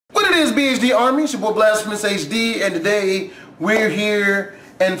is BHD Army, it's your boy BlastphamousHD, and today we're here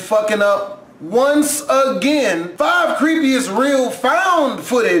and fucking up once again 5 creepiest real found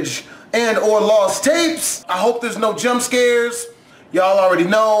footage and or lost tapes. I hope there's no jump scares. Y'all already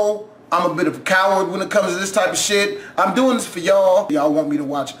know I'm a bit of a coward when it comes to this type of shit. I'm doing this for y'all. Y'all want me to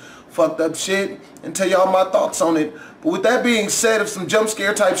watch fucked up shit and tell y'all my thoughts on it. But with that being said, if some jump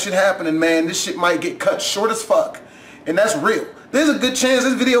scare type shit happening, man, this shit might get cut short as fuck. And that's real. There's a good chance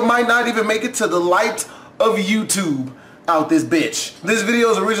this video might not even make it to the light of YouTube out this bitch. This video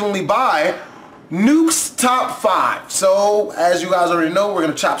is originally by Nuke's Top 5. So, as you guys already know, we're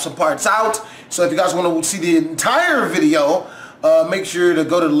going to chop some parts out. So if you guys want to see the entire video, make sure to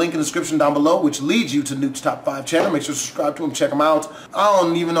go to the link in the description down below, which leads you to Nuke's Top 5 channel. Make sure to subscribe to him, check him out. I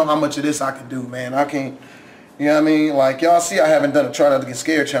don't even know how much of this I can do, man. I can't, you know what I mean? Like, y'all see I haven't done a try not to get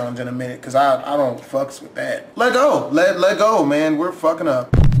scared challenge in a minute, because I don't fucks with that. Let go. Let go, man. We're fucking up.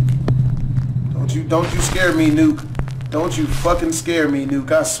 Don't you scare me, Nuke. Don't you fucking scare me,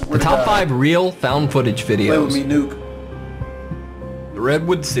 Nuke. I swear to God. The top 5 real found footage videos. Play with me, Nuke. The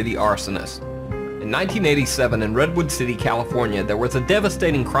Redwood City Arsonist. In 1987 in Redwood City, California, there was a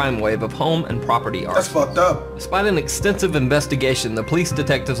devastating crime wave of home and property arson. That's fucked up. Despite an extensive investigation, the police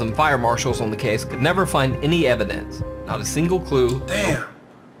detectives and fire marshals on the case could never find any evidence. Not a single clue. Damn.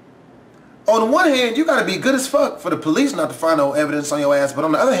 On the one hand, you gotta be good as fuck for the police not to find no evidence on your ass, but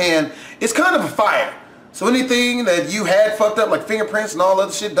on the other hand, it's kind of a fire. So anything that you had fucked up, like fingerprints and all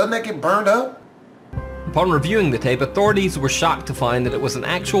other shit, doesn't that get burned up? Upon reviewing the tape, authorities were shocked to find that it was an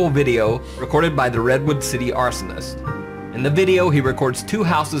actual video recorded by the Redwood City arsonist. In the video, he records 2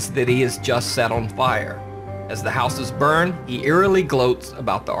 houses that he has just set on fire. As the houses burn, he eerily gloats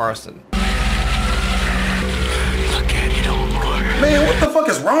about the arson. Look at it all, Man, what the fuck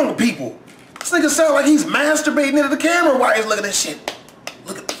is wrong with people? This nigga sound like he's masturbating into the camera while he's looking at this shit.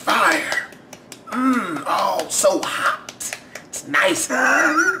 Look at the fire. Oh, so hot. It's nice.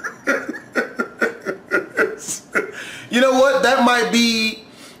 You know what? That might be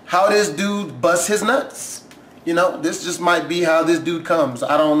how this dude busts his nuts. You know, this just might be how this dude comes.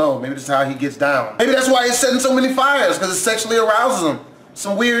 I don't know. Maybe this is how he gets down. Maybe that's why he's setting so many fires, because it sexually arouses him.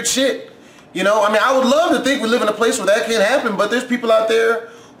 Some weird shit. You know, I mean, I would love to think we live in a place where that can't happen, but there's people out there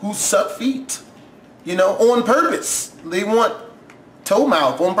who suck feet. You know, on purpose. They want toe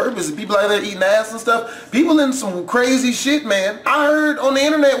mouth on purpose. And people out there eating ass and stuff. People in some crazy shit, man. I heard on the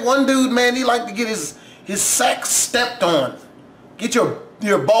internet one dude, man, he liked to get his sack stepped on. Get your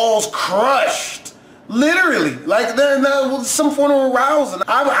balls crushed. Literally. Like there's some form of arousal.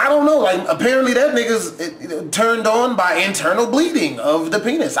 I don't know. Like apparently that nigga's turned on by internal bleeding of the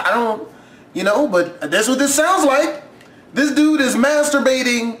penis. I don't, you know, but that's what this sounds like. This dude is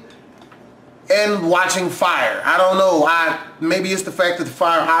masturbating and watching fire. I don't know. Maybe it's the fact that the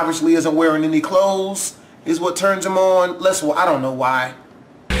fire obviously isn't wearing any clothes is what turns him on. I don't know why.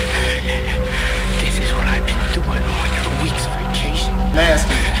 This is what I've been doing on your week's vacation.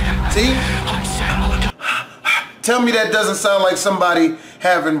 Nasty. See? Tell me that doesn't sound like somebody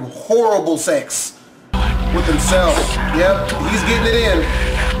having horrible sex with themselves. Yep, he's getting it in. The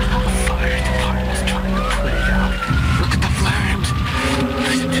fire department's trying to put it out. Look at the flames.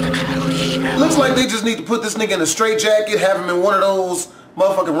 Listen to the crowd. Looks like they just need to put this nigga in a straitjacket, have him in one of those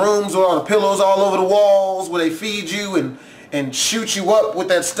motherfucking rooms with all the pillows all over the walls where they feed you and shoot you up with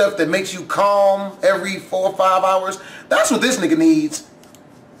that stuff that makes you calm every 4 or 5 hours. That's what this nigga needs.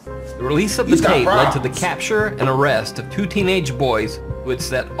 The release of the tape led to the capture and arrest of 2 teenage boys who had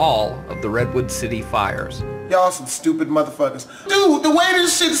set all of the Redwood City fires. Y'all some stupid motherfuckers. Dude, the way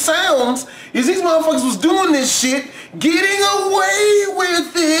this shit sounds is these motherfuckers was doing this shit, getting away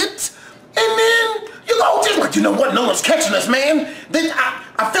with it, and then you go just like, you know what, no one's catching us, man. Then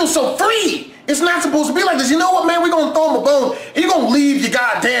I feel so free. It's not supposed to be like this. You know what, man, we're gonna throw him a bone, and you're gonna leave your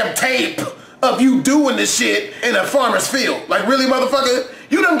goddamn tape of you doing this shit in a farmer's field. Like, really, motherfucker?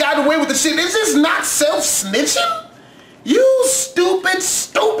 You done got away with the shit. Is this not self-snitching? You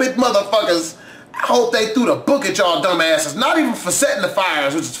stupid motherfuckers. I hope they threw the book at y'all dumbasses. Not even for setting the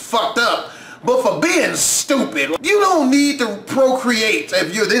fires, which is fucked up, but for being stupid. You don't need to procreate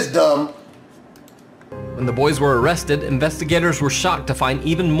if you're this dumb. When the boys were arrested, investigators were shocked to find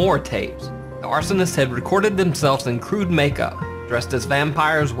even more tapes. The arsonists had recorded themselves in crude makeup, dressed as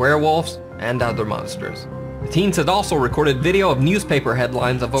vampires, werewolves, and other monsters. The teens had also recorded video of newspaper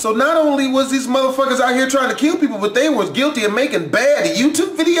headlines of... So not only was these motherfuckers out here trying to kill people, but they was guilty of making bad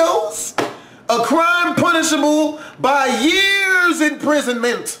YouTube videos? A crime punishable by years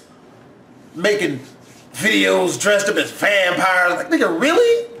imprisonment. Making videos dressed up as vampires. Like, nigga,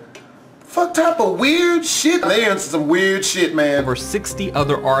 really? Fuck type of weird shit. They into some weird shit, man. Over 60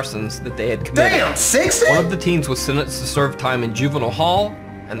 other arsons that they had committed. Damn, 60? One of the teens was sentenced to serve time in juvenile hall,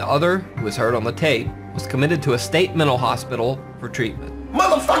 and the other, who was heard on the tape, was committed to a state mental hospital for treatment.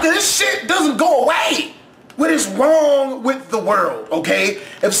 Motherfucker, this shit doesn't go away. What is wrong with the world, okay?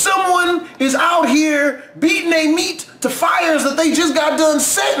 If someone is out here beating their meat to fires that they just got done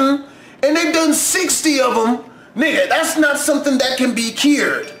setting, and they've done 60 of them, nigga, that's not something that can be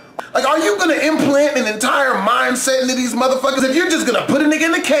cured. Like, are you gonna implant an entire mindset into these motherfuckers? If you're just gonna put a nigga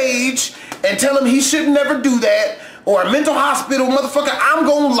in a cage and tell him he should never do that, or a mental hospital, motherfucker, I'm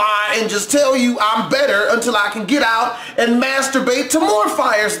gonna lie and just tell you I'm better until I can get out and masturbate to more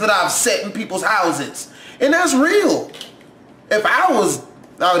fires that I've set in people's houses. And that's real. If I was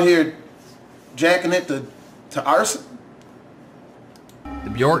out here jacking it to arson. The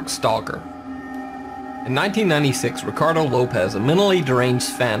Bjork Stalker. In 1996, Ricardo Lopez, a mentally deranged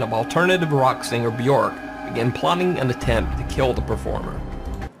fan of alternative rock singer Bjork, began plotting an attempt to kill the performer.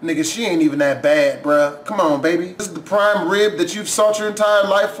 Nigga, she ain't even that bad, bruh. Come on, baby. This is the prime rib that you've sought your entire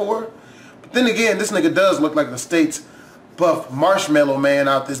life for. But then again, this nigga does look like the State's buff marshmallow man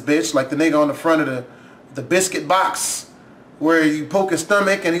out this bitch. Like the nigga on the front of the biscuit box where you poke his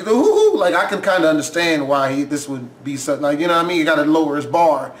stomach and he go, ooh, like I can kind of understand why this would be something, like, you know what I mean? You gotta lower his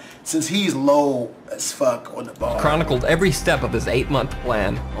bar since he's low as fuck on the bar. Chronicled every step of his 8-month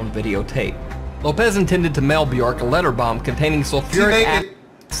plan on videotape. Lopez intended to mail Bjork a letter bomb containing sulfuric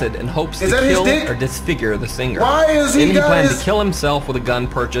acid in hopes to kill or disfigure the singer. Why is he Then he planned to kill himself with a gun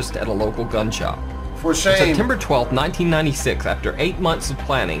purchased at a local gun shop. For shame. On September 12, 1996, after 8 months of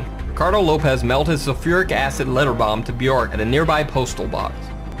planning, Ricardo Lopez mailed his sulfuric acid letter bomb to Bjork at a nearby postal box.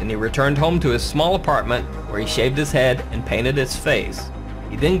 Then he returned home to his small apartment where he shaved his head and painted his face.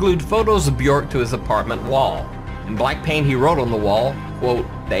 He then glued photos of Bjork to his apartment wall. In black paint he wrote on the wall, quote,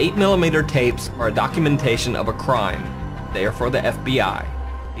 "The 8mm tapes are a documentation of a crime. They are for the FBI."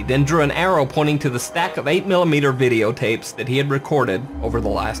 He then drew an arrow pointing to the stack of 8mm videotapes that he had recorded over the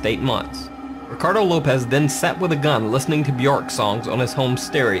last 8 months. Ricardo Lopez then sat with a gun listening to Bjork songs on his home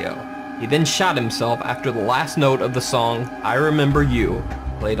stereo. He then shot himself after the last note of the song "I Remember You"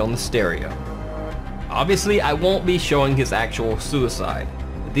 played on the stereo. Obviously, I won't be showing his actual suicide,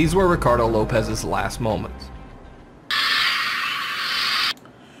 but these were Ricardo Lopez's last moments.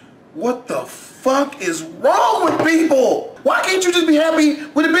 What the fuck is wrong with people? Why can't you just be happy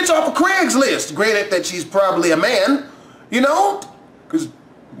with a bitch off of Craigslist? Granted that she's probably a man, you know? Because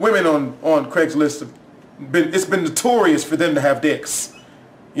women on Craigslist it's been notorious for them to have dicks,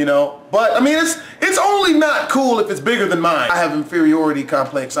 you know? But I mean, it's only not cool if it's bigger than mine. I have inferiority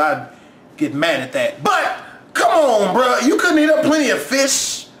complex. I'd get mad at that. But come on, bro, you couldn't eat up plenty of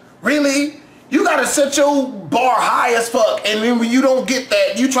fish, really? You gotta set your bar high as fuck, and then when you don't get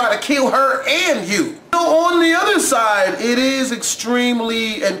that, you try to kill her and you. So on the other side, it is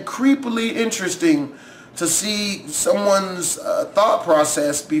extremely and creepily interesting to see someone's thought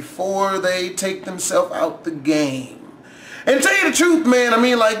process before they take themselves out the game. And to tell you the truth, man, I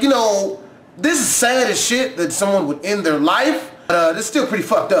mean, like, you know, this is sad as shit that someone would end their life, but it's still pretty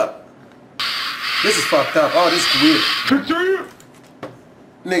fucked up. This is fucked up. Oh, this is weird.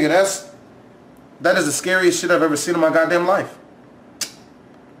 Nigga, that is the scariest shit I've ever seen in my goddamn life.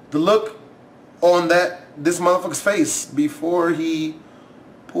 The look on this motherfucker's face before he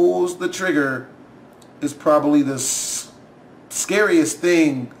pulls the trigger is probably the scariest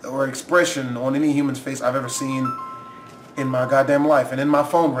thing or expression on any human's face I've ever seen in my goddamn life. And then my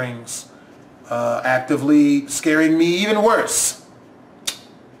phone rings, actively scaring me even worse.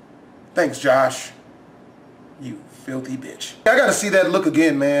 Thanks, Josh. You filthy bitch. I gotta see that look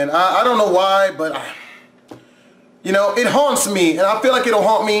again, man. I don't know why, but you know, it haunts me, and I feel like it'll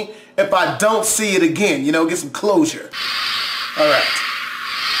haunt me if I don't see it again, you know, get some closure. All right.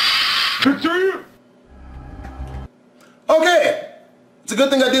 Okay. It's a good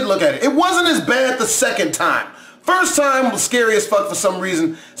thing I did look at it. It wasn't as bad the second time. First time was scary as fuck for some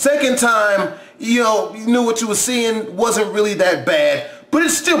reason. Second time, you know, you knew what you were seeing wasn't really that bad, but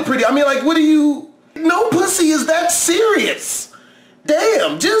it's still pretty. I mean, like, no pussy is that serious.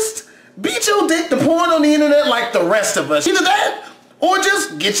 Damn, just beat your dick to porn on the internet like the rest of us. Either that, or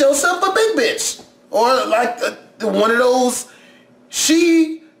just get yourself a big bitch. Or like one of those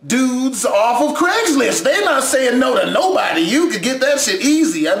she dudes off of Craigslist. They're not saying no to nobody. You could get that shit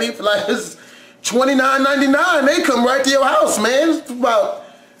easy. I mean, for like it's $29.99, they come right to your house, man. It's about...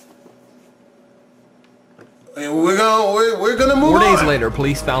 And we're gonna move on. 4 days later,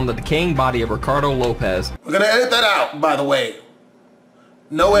 police found the decaying body of Ricardo Lopez. We're gonna edit that out, by the way.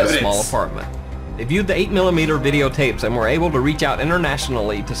 No evidence. In a small apartment. They viewed the 8mm videotapes and were able to reach out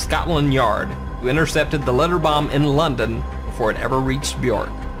internationally to Scotland Yard, who intercepted the letter bomb in London before it ever reached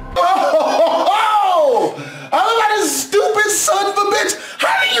Bjork. Oh! I look like this stupid son of a bitch.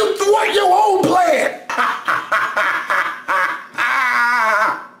 How do you thwart your own plan?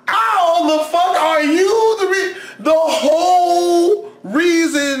 How the fuck are you the whole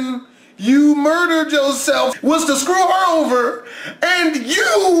reason you murdered yourself was to screw her over, and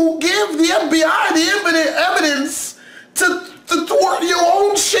you give the FBI the evidence to thwart your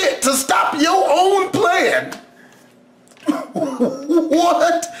own shit, to stop your own plan?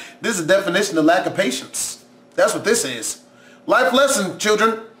 What? This is a definition of lack of patience. That's what this is. Life lesson,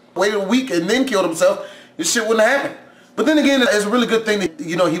 children. Waited a week and then killed himself. This shit wouldn't happen. But then again, it's a really good thing that,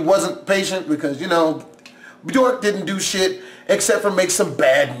 you know, he wasn't patient because, you know, Bjork didn't do shit except for make some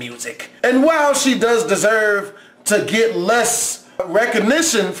bad music. And while she does deserve to get less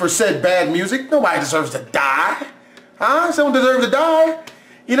recognition for said bad music, nobody deserves to die. Huh? Someone deserves to die.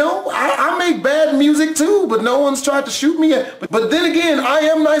 You know, I make bad music too, but no one's tried to shoot me yet. But then again, I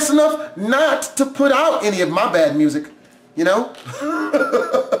am nice enough not to put out any of my bad music, you know?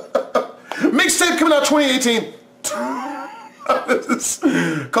 Mixtape coming out 2018.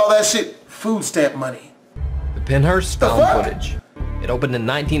 Call that shit food stamp money. The Pinhurst found footage. It opened in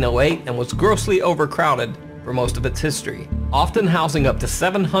 1908 and was grossly overcrowded for most of its history, often housing up to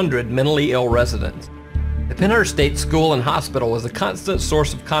 700 mentally ill residents. The Pinhurst State School and Hospital was a constant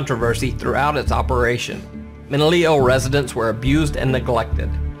source of controversy throughout its operation. Mentally ill residents were abused and neglected.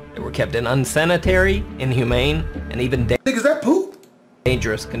 They were kept in unsanitary, inhumane, and even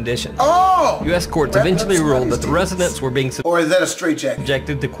dangerous conditions. Oh! U.S. courts eventually ruled that the residents were being or is that a straitjacket?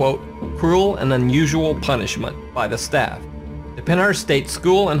 subjected to, quote, cruel and unusual punishment by the staff. The Pinhurst State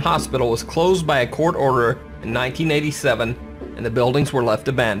School and Hospital was closed by a court order in 1987, and the buildings were left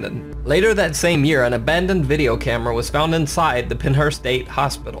abandoned. Later that same year, an abandoned video camera was found inside the Pinhurst State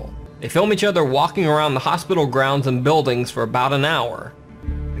Hospital. They film each other walking around the hospital grounds and buildings for about an hour.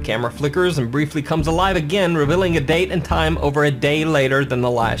 The camera flickers and briefly comes alive again, revealing a date and time over a day later than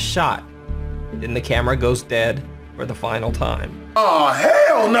the last shot. Then the camera goes dead for the final time. Oh,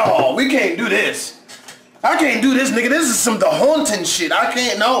 hell no! We can't do this. I can't do this, nigga. This is some The Haunting shit. I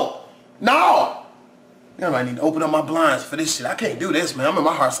can't, no. No! You know, I need to open up my blinds for this shit. I can't do this, man. I'm in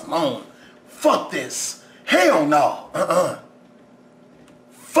my heart alone. Fuck this. Hell no.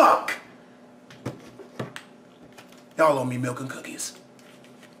 Fuck. Y'all owe me milk and cookies.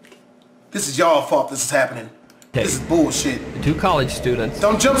 This is y'all fault this is happening. This is bullshit. The two college students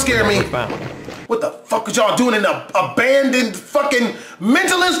don't jump scare me. What the fuck was y'all doing in an abandoned fucking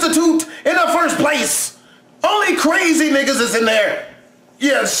mental institute in the first place? Only crazy niggas is in there.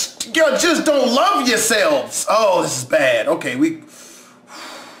 Yes, y'all just don't love yourselves. Oh, this is bad. Okay, we...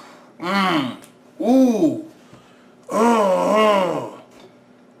 Ooh.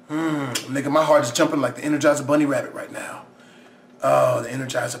 Nigga, my heart is jumping like the Energizer Bunny rabbit right now. Oh, the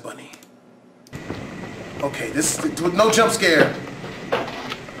Energizer Bunny. Okay, this is... No jump scare.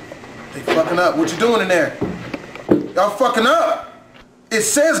 They fucking up. What you doing in there? Y'all fucking up. It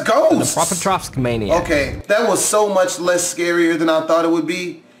says ghosts. The Propetrovsk Maniac. Okay, that was so much less scarier than I thought it would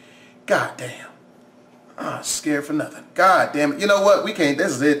be. God damn. I'm scared for nothing. God damn it. You know what? We can't.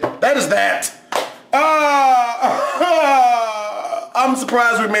 This is it. That is that. I'm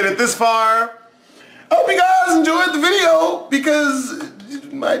surprised we made it this far. I hope you guys enjoyed the video because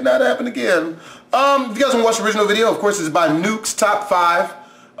it might not happen again. If you guys want to watch the original video, of course, it's by Nuke's Top 5.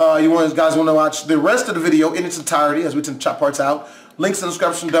 You guys want to watch the rest of the video in its entirety as we chop parts out. Links in the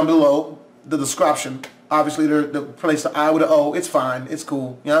description down below. The description. Obviously, the place the I with an O. It's fine. It's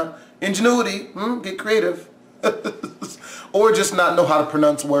cool. Yeah. Ingenuity. Get creative. Or just not know how to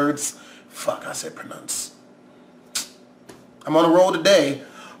pronounce words. Fuck, I said pronounce. I'm on a roll today.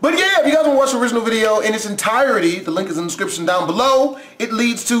 But yeah, if you guys want to watch the original video in its entirety, the link is in the description down below. It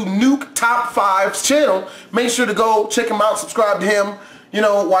leads to Nuke Top5's channel. Make sure to go check him out, subscribe to him. You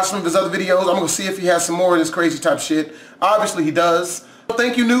know, watch some of his other videos. I'm going to see if he has some more of this crazy type shit. Obviously, he does.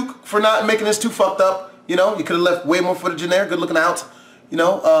 Thank you, Nuke, for not making this too fucked up. You know, you could have left way more footage in there. Good looking out. You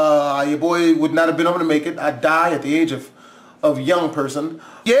know, your boy would not have been able to make it. I'd die at the age of young person.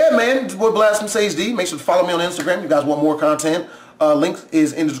 Yeah, man, it's your boy BlastphamousHD. Make sure to follow me on Instagram if you guys want more content. Link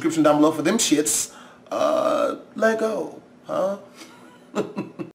is in the description down below for them shits. Let go, huh?